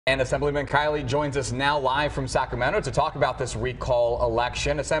And Assemblyman Kiley joins us now live from Sacramento to talk about this recall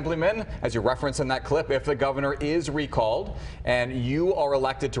election. Assemblyman, as you referenced in that clip, if the governor is recalled and you are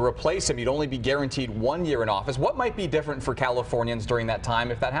elected to replace him, you'd only be guaranteed 1 year in office. What might be different for Californians during that time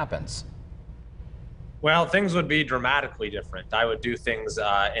if that happens? Well, things would be dramatically different. I would do things in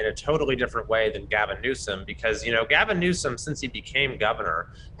a totally different way than Gavin Newsom because, Gavin Newsom, since he became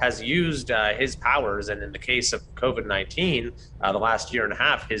governor, has used his powers, and in the case of COVID-19, the last year and a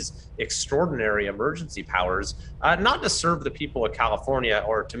half, his extraordinary emergency powers, not to serve the people of California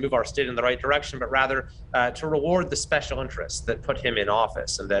or to move our state in the right direction, but rather to reward the special interests that put him in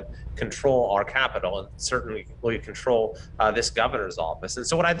office and that control our capital and certainly control this governor's office. And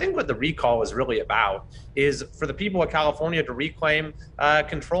so what I think what the recall is really about is for the people of California to reclaim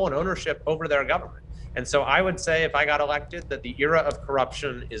control and ownership over their government. And so I would say if I got elected that the era of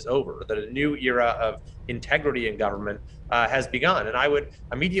corruption is over, that a new era of integrity in government has begun. And I would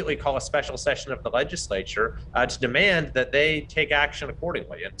immediately call a special session of the legislature to demand that they take action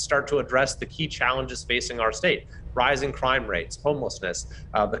accordingly and start to address the key challenges facing our state: rising crime rates, homelessness,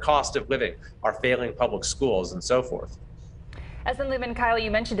 the cost of living, our failing public schools, and so forth. Assemblyman Kiley, you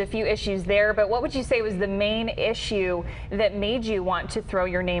mentioned a few issues there, but what would you say was the main issue that made you want to throw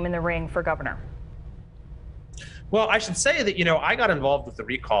your name in the ring for governor? Well, I should say that, I got involved with the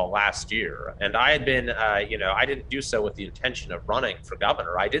recall last year, and I had been, I didn't do so with the intention of running for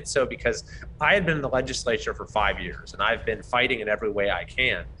governor. I did so because I had been in the legislature for 5 years, and I've been fighting in every way I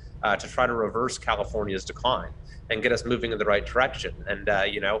can to try to reverse California's decline and get us moving in the right direction. And,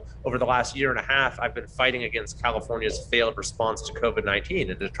 over the last year and a half, I've been fighting against California's failed response to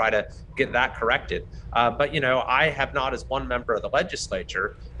COVID-19 and to try to get that corrected. But, I have not, as one member of the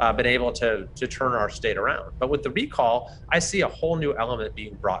legislature, been able to turn our state around. But with the recall, I see a whole new element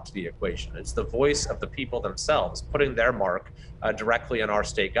being brought to the equation. It's the voice of the people themselves putting their mark directly on our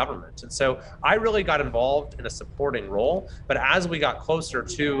state government. And so I really got involved in a supporting role. But as we got closer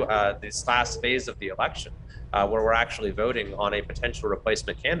to this last phase of the election, where we're actually voting on a potential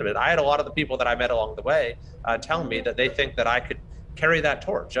replacement candidate, I had a lot of the people that I met along the way tell me that they think that I could carry that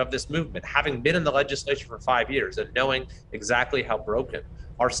torch of this movement, having been in the legislature for 5 years and knowing exactly how broken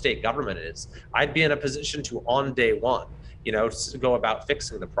our state government is. I'd be in a position to, on day one, go about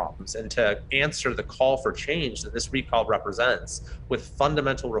fixing the problems and to answer the call for change that this recall represents with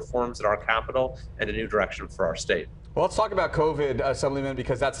fundamental reforms at our capital and a new direction for our state. Well, let's talk about COVID, Assemblyman,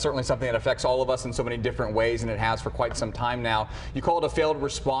 because that's certainly something that affects all of us in so many different ways, and it has for quite some time now. You call it a failed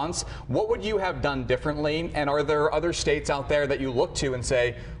response. What would you have done differently? And are there other states out there that you look to and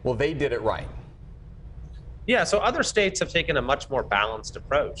say, well, they did it right? Yeah, so other states have taken a much more balanced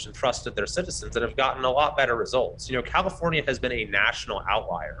approach and trusted their citizens and have gotten a lot better results. California has been a national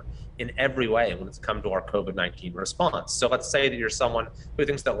outlier in every way when it's come to our COVID-19 response. So let's say that you're someone who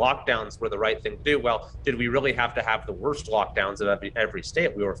thinks that lockdowns were the right thing to do. Well, did we really have to have the worst lockdowns of every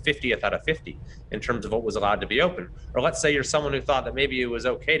state? We were 50th out of 50 in terms of what was allowed to be open. Or let's say you're someone who thought that maybe it was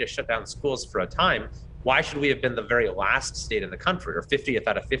okay to shut down schools for a time. Why should we have been the very last state in the country, or 50th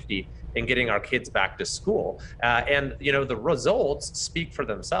out of 50, in getting our kids back to school? And the results speak for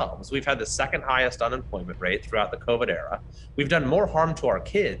themselves. We've had the second highest unemployment rate throughout the COVID era. We've done more harm to our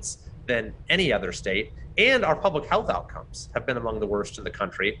kids than any other state, and our public health outcomes have been among the worst in the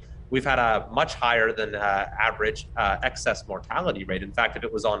country. We've had a much higher than average excess mortality rate. In fact, if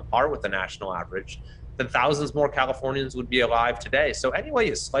it was on par with the national average, then thousands more Californians would be alive today. So any way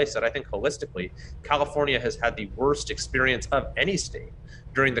you slice it, I think holistically, California has had the worst experience of any state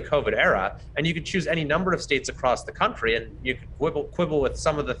during the COVID era. And you could choose any number of states across the country, and you could quibble with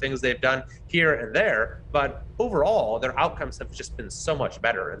some of the things they've done here and there. But overall, their outcomes have just been so much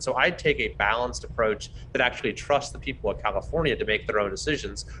better. And so I'd take a balanced approach that actually trusts the people of California to make their own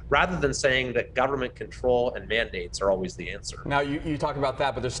decisions, rather than saying that government control and mandates are always the answer. Now, you talk about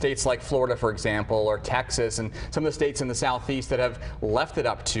that, but there's states like Florida, for example, or Texas, and some of the states in the Southeast that have left it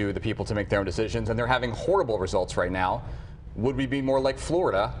up to the people to make their own decisions, and they're having horrible results right now. Would we be more like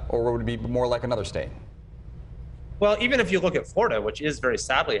Florida, or would we be more like another state? Well, even if you look at Florida, which is very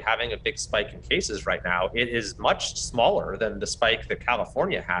sadly having a big spike in cases right now, it is much smaller than the spike that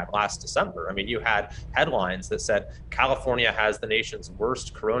California had last December. I mean, you had headlines that said California has the nation's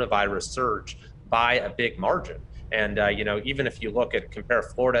worst coronavirus surge by a big margin. And, even if you compare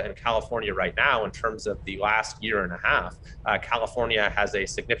Florida and California right now in terms of the last year and a half, California has a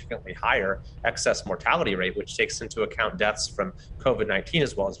significantly higher excess mortality rate, which takes into account deaths from COVID-19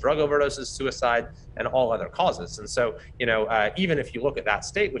 as well as drug overdoses, suicide, and all other causes. And so, even if you look at that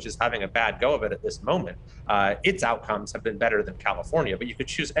state, which is having a bad go of it at this moment, its outcomes have been better than California. But you could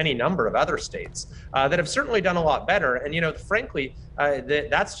choose any number of other states that have certainly done a lot better. And, frankly,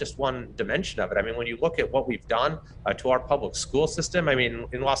 that's just one dimension of it. I mean, when you look at what we've done to our public school system, I mean,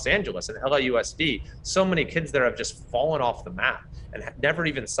 in Los Angeles and LAUSD, so many kids there have just fallen off the map and never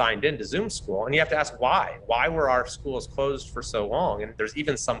even signed into Zoom school. And you have to ask why. Why were our schools closed for so long? And there's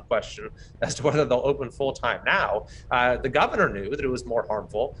even some question as to whether they'll open full time now. The governor knew that it was more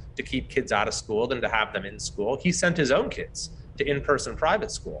harmful to keep kids out of school than to have them in school. He sent his own kids to in-person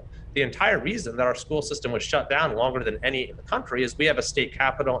private school. The entire reason that our school system was shut down longer than any in the country is we have a state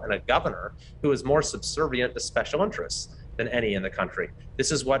capital and a governor who is more subservient to special interests than any in the country.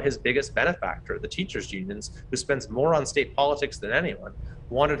 This is what his biggest benefactor, the teachers' unions, who spends more on state politics than anyone,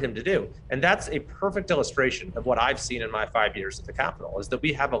 wanted him to do. And that's a perfect illustration of what I've seen in my 5 years at the Capitol, is that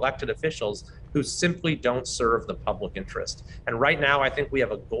we have elected officials who simply don't serve the public interest. And right now, I think we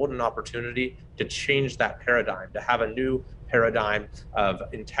have a golden opportunity to change that paradigm, to have a new paradigm of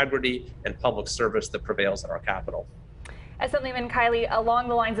integrity and public service that prevails at our Capitol. Assemblyman Kiley, along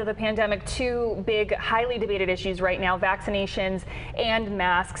the lines of the pandemic, two big, highly debated issues right now, vaccinations and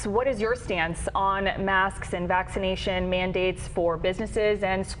masks. What is your stance on masks and vaccination mandates for businesses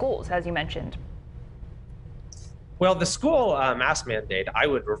and schools, as you mentioned? Well, the school mask mandate, I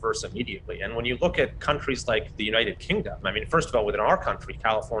would reverse immediately. And when you look at countries like the United Kingdom, I mean, first of all, within our country,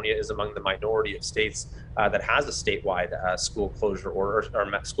 California is among the minority of states that has a statewide school closure order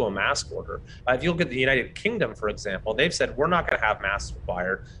or school mask order. If you look at the United Kingdom, for example, they've said we're not going to have masks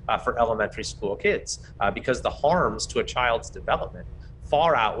required for elementary school kids because the harms to a child's development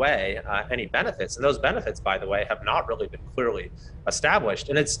far outweigh any benefits. And those benefits, by the way, have not really been clearly established.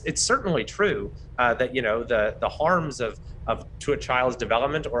 And it's certainly true that, the harms of to a child's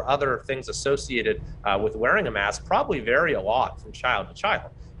development or other things associated with wearing a mask probably vary a lot from child to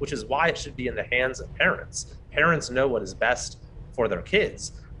child, which is why it should be in the hands of parents. Parents know what is best for their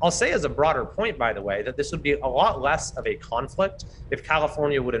kids. I'll say as a broader point, by the way, that this would be a lot less of a conflict if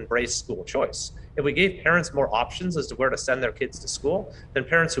California would embrace school choice. If we gave parents more options as to where to send their kids to school, then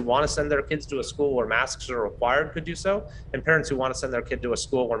parents who want to send their kids to a school where masks are required could do so, and parents who want to send their kid to a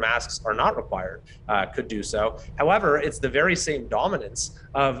school where masks are not required could do so. However, it's the very same dominance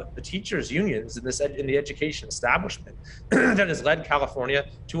of the teachers' unions in the education establishment that has led California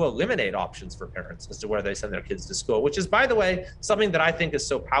to eliminate options for parents as to where they send their kids to school, which is, by the way, something that I think is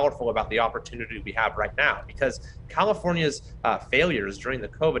so powerful about the opportunity we have right now, because California's failures during the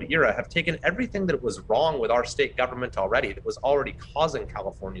COVID era have taken everything that was wrong with our state government already, that was already causing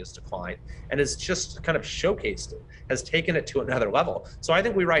California's decline, and has just kind of showcased it, has taken it to another level. So I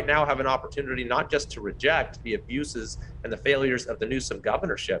think we right now have an opportunity not just to reject the abuses and the failures of the Newsom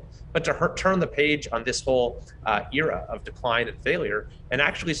governorship, but to turn the page on this whole era of decline and failure and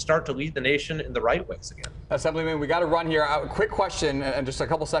actually start to lead the nation in the right ways again. Assemblyman, we got to run here. Quick question, and just a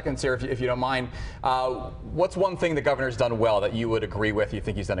couple seconds here, if you don't mind. What's one thing the governor's done well that you would agree with, you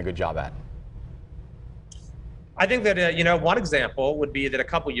think he's done a good job at? I think that, one example would be that a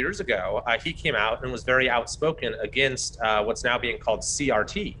couple years ago, he came out and was very outspoken against what's now being called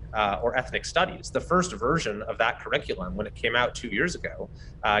CRT, or ethnic studies, the first version of that curriculum. When it came out 2 years ago,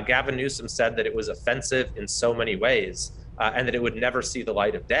 Gavin Newsom said that it was offensive in so many ways and that it would never see the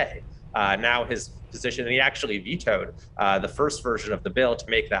light of day. Now his position, and he actually vetoed the first version of the bill to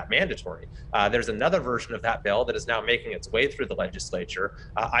make that mandatory. There's another version of that bill that is now making its way through the legislature.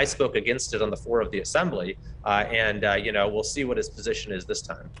 I spoke against it on the floor of the Assembly, and we'll see what his position is this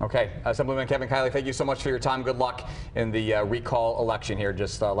time. Okay, Assemblyman Kevin Kiley, thank you so much for your time. Good luck in the recall election here,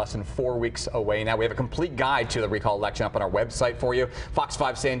 just less than 4 weeks away. Now we have a complete guide to the recall election up on our website for you,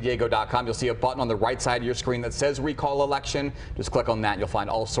 fox5sandiego.com. You'll see a button on the right side of your screen that says recall election. Just click on that. You'll find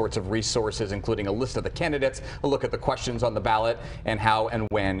all sorts of resources, including a list of the candidates, a look at the questions on the ballot, and how and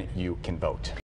when you can vote.